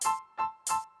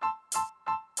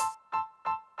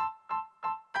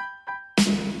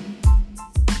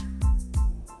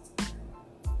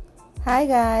Hi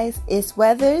guys, it's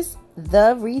Weathers,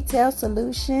 the retail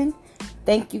solution.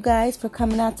 Thank you guys for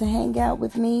coming out to hang out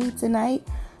with me tonight.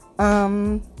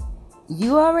 You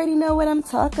already know what I'm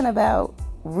talking about,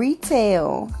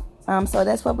 retail. So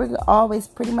that's what we're always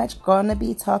pretty much going to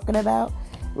be talking about,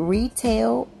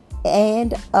 retail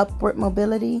and upward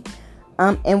mobility,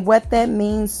 and what that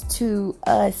means to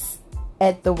us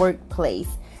at the workplace.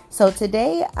 So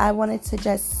today I wanted to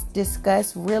just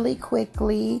discuss really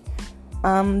quickly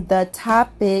the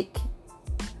topic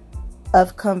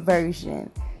of conversion.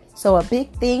 So a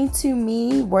big thing to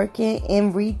me working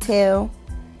in retail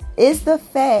is the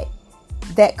fact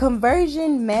that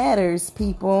conversion matters,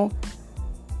 people.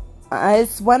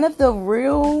 It's one of the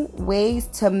real ways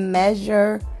to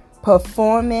measure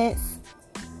performance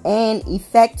and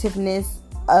effectiveness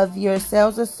of your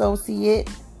sales associate,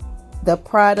 the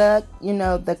product,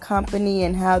 the company,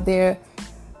 and how they're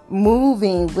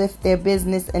moving with their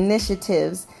business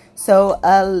initiatives. So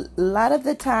a lot of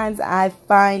the times I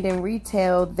find in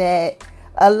retail that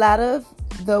a lot of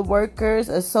the workers,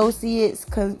 associates,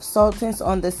 consultants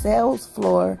on the sales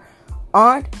floor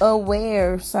aren't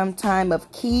aware sometimes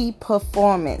of key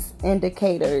performance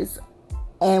indicators,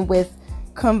 and with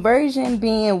conversion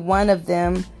being one of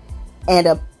them and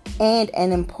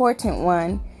an important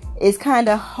one, it's kind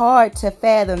of hard to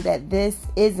fathom that this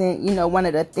isn't one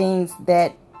of the things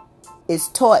that is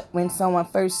taught when someone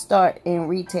first start in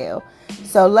retail.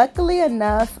 So luckily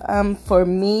enough, for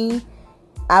me,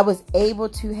 I was able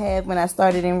to have, when I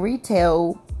started in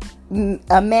retail,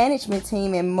 a management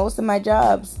team in most of my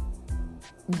jobs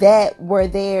that were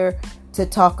there to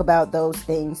talk about those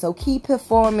things. So key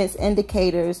performance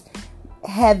indicators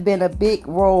have been a big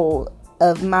role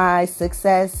of my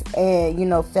success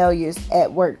and failures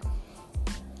at work.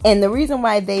 And the reason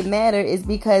why they matter is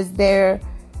because they're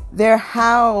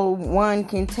how one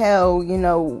can tell,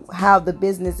 how the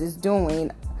business is doing.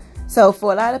 So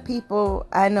for a lot of people,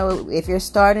 I know if you're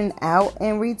starting out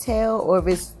in retail, or if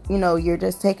it's, you're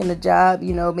just taking a job,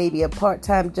 maybe a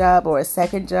part-time job or a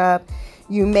second job,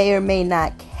 you may or may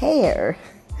not care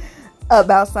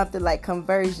about something like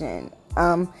conversion.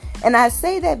 And I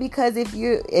say that because if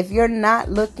you're not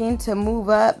looking to move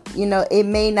up, it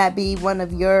may not be one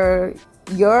of your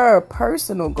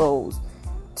personal goals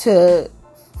to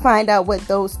find out what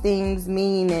those things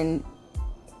mean and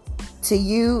to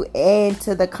you and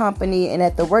to the company and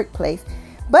at the workplace.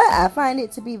 But I find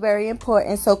it to be very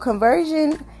important. So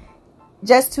conversion,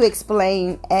 just to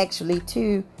explain actually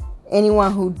to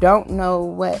anyone who doesn't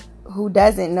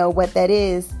know what that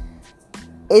is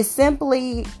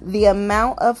simply the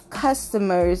amount of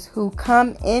customers who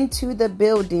come into the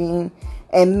building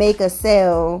and make a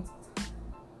sale,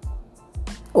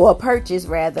 or a purchase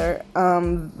rather,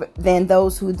 than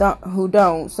those who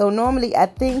don't. So normally I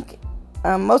think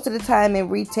most of the time in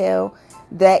retail,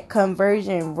 that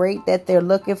conversion rate that they're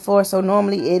looking for, so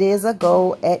normally it is a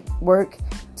goal at work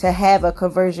to have a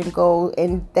conversion goal,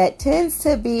 and that tends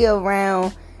to be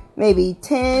around maybe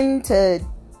 10 to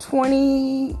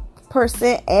 20%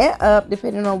 and up,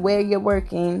 depending on where you're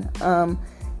working, and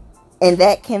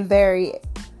that can vary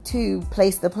to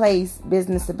place to place,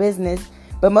 business to business.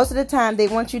 But most of the time, they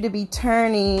want you to be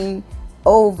turning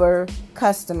over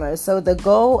customers. So the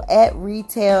goal at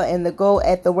retail and the goal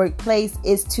at the workplace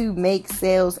is to make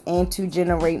sales and to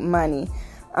generate money.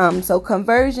 So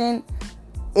conversion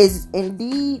is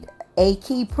indeed a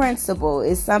key principle.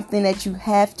 It's something that you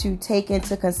have to take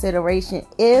into consideration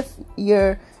if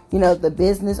you're, the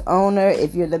business owner,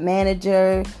 if you're the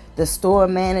manager, the store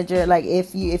manager. Like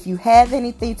if you have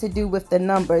anything to do with the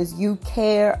numbers, you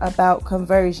care about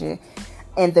conversion.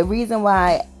 And the reason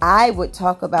why I would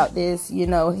talk about this,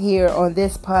 here on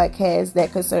this podcast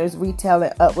that concerns retail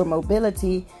and upward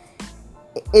mobility,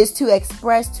 is to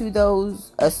express to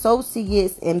those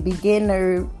associates and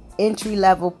beginner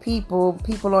entry-level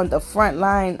people on the front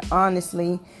line,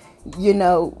 honestly,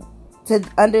 to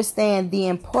understand the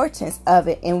importance of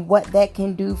it and what that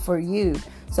can do for you.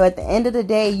 So at the end of the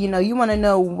day, you want to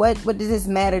know what does this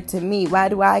matter to me? Why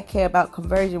do I care about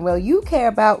conversion? Well, you care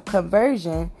about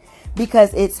conversion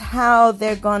because it's how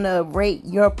they're going to rate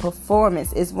your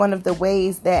performance. It's one of the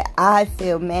ways that I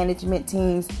feel management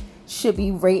teams should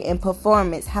be rating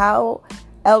performance. How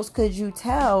else could you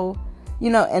tell,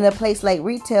 in a place like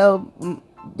retail,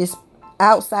 this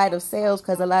outside of sales,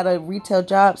 because a lot of retail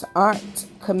jobs aren't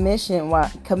commission,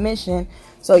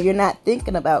 so you're not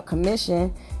thinking about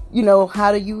commission.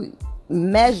 How do you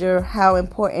measure how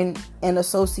important an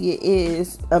associate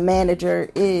is, a manager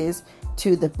is,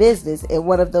 to the business? And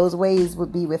one of those ways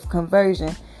would be with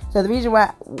conversion. So the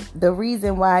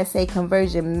reason why I say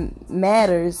conversion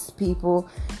matters, people,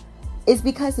 It's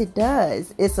because it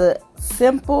does. It's a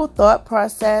simple thought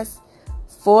process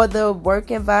for the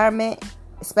work environment,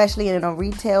 especially in a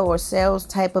retail or sales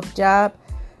type of job.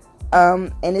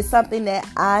 And it's something that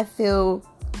I feel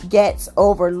gets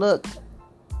overlooked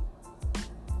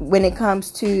when it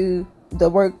comes to the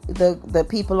work, the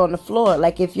people on the floor.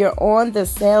 Like if you're on the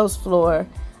sales floor,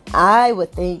 I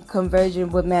would think conversion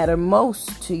would matter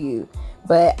most to you.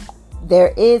 But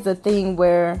there is a thing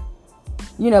where,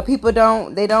 people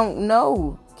don't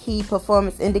know key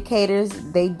performance indicators.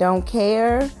 They don't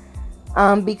care,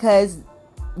 because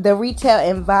the retail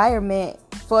environment,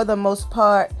 for the most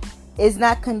part, is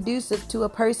not conducive to a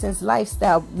person's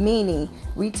lifestyle. Meaning,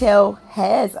 retail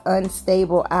has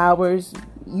unstable hours.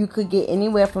 You could get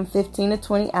anywhere from 15 to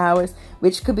 20 hours,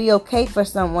 which could be okay for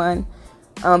someone.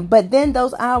 But then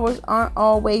those hours aren't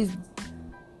always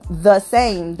the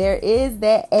same. There is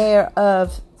that air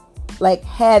of like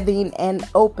having an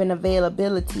open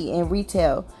availability in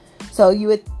retail. So you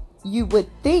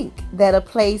would think that a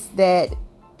place that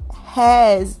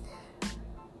has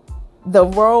the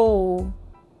role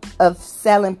of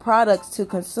selling products to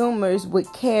consumers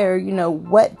would care,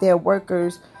 what their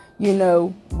workers,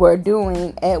 were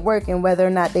doing at work and whether or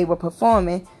not they were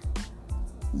performing.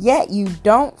 Yet you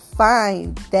don't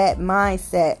find that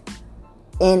mindset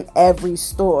in every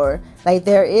store. Like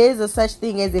there is a such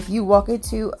thing as if you walk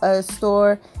into a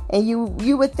store and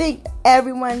you would think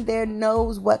everyone there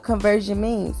knows what conversion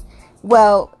means.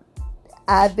 Well,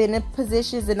 I've been in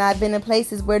positions and I've been in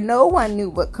places where no one knew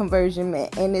what conversion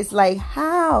meant. And it's like,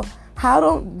 how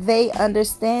don't they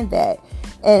understand that?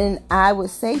 And I would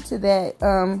say to that,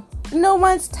 no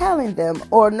one's telling them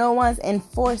or no one's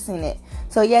enforcing it.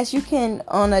 So yes, you can,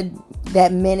 on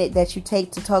that minute that you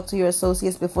take to talk to your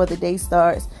associates before the day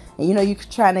starts, and you're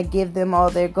trying to give them all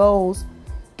their goals,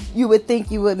 you would think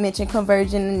you would mention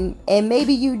conversion, and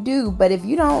maybe you do, but if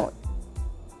you don't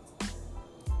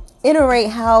iterate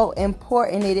how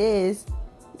important it is,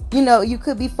 you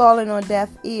could be falling on deaf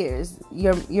ears,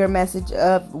 your message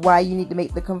of why you need to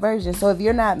make the conversion. So if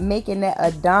you're not making that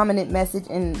a dominant message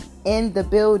in the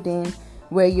building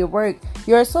where you work,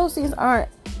 your associates aren't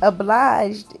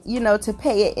obliged, to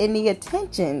pay it any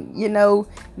attention.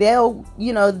 They'll,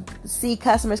 see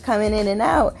customers coming in and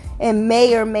out and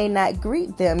may or may not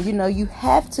greet them. You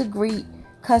have to greet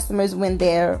customers when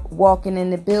they're walking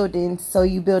in the building, so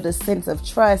you build a sense of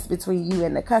trust between you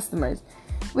and the customers,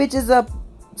 which is a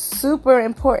super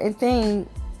important thing.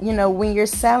 When you're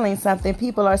selling something,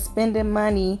 people are spending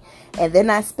money and they're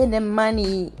not spending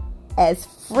money as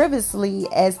frivolously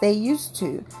as they used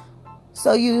to.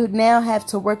 So you now have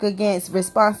to work against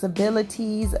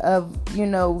responsibilities of,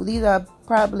 these are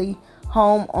probably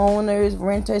homeowners,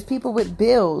 renters, people with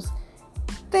bills.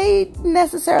 They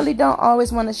necessarily don't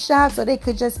always want to shop, so they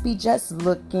could just be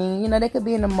looking. They could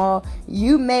be in the mall.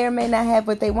 You may or may not have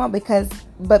what they want because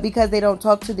they don't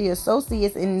talk to the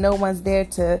associates and no one's there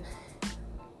to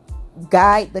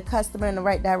guide the customer in the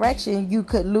right direction, you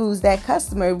could lose that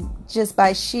customer just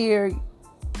by sheer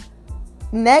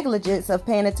negligence of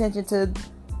paying attention to,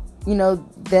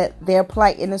 that their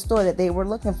plight in the store, that they were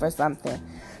looking for something.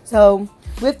 So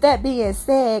with that being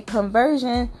said,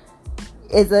 conversion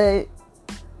is a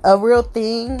real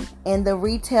thing in the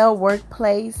retail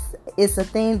workplace. It's a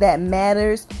thing that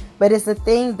matters, but it's a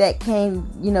thing that can,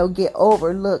 get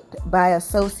overlooked by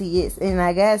associates and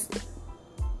I guess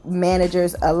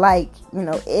managers alike,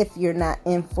 if you're not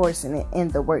enforcing it in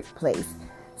the workplace.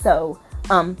 So,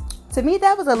 to me,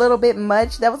 that was a little bit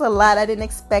much. That was a lot. I didn't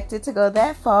expect it to go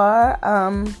that far.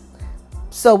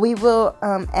 So we will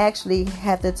actually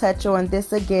have to touch on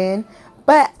this again.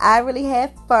 But I really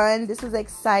had fun. This was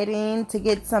exciting to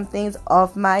get some things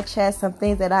off my chest, some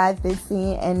things that I've been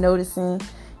seeing and noticing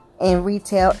in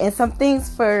retail, and some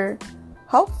things for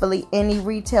hopefully any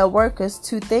retail workers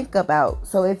to think about.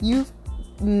 So if you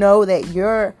know that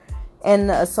you're an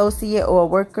associate or a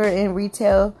worker in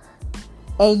retail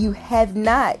and you have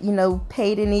not,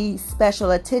 paid any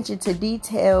special attention to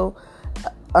detail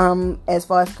as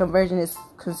far as conversion is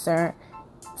concerned,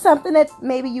 something that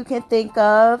maybe you can think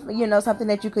of, something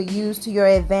that you could use to your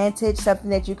advantage, something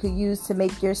that you could use to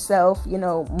make yourself,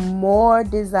 more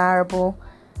desirable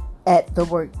at the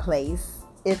workplace,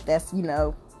 if that's,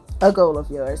 a goal of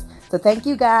yours. So thank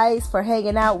you guys for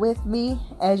hanging out with me.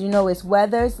 As you know, it's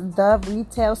Weathers, the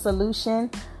retail solution.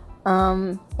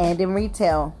 And in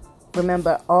retail,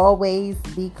 remember, always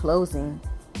be closing.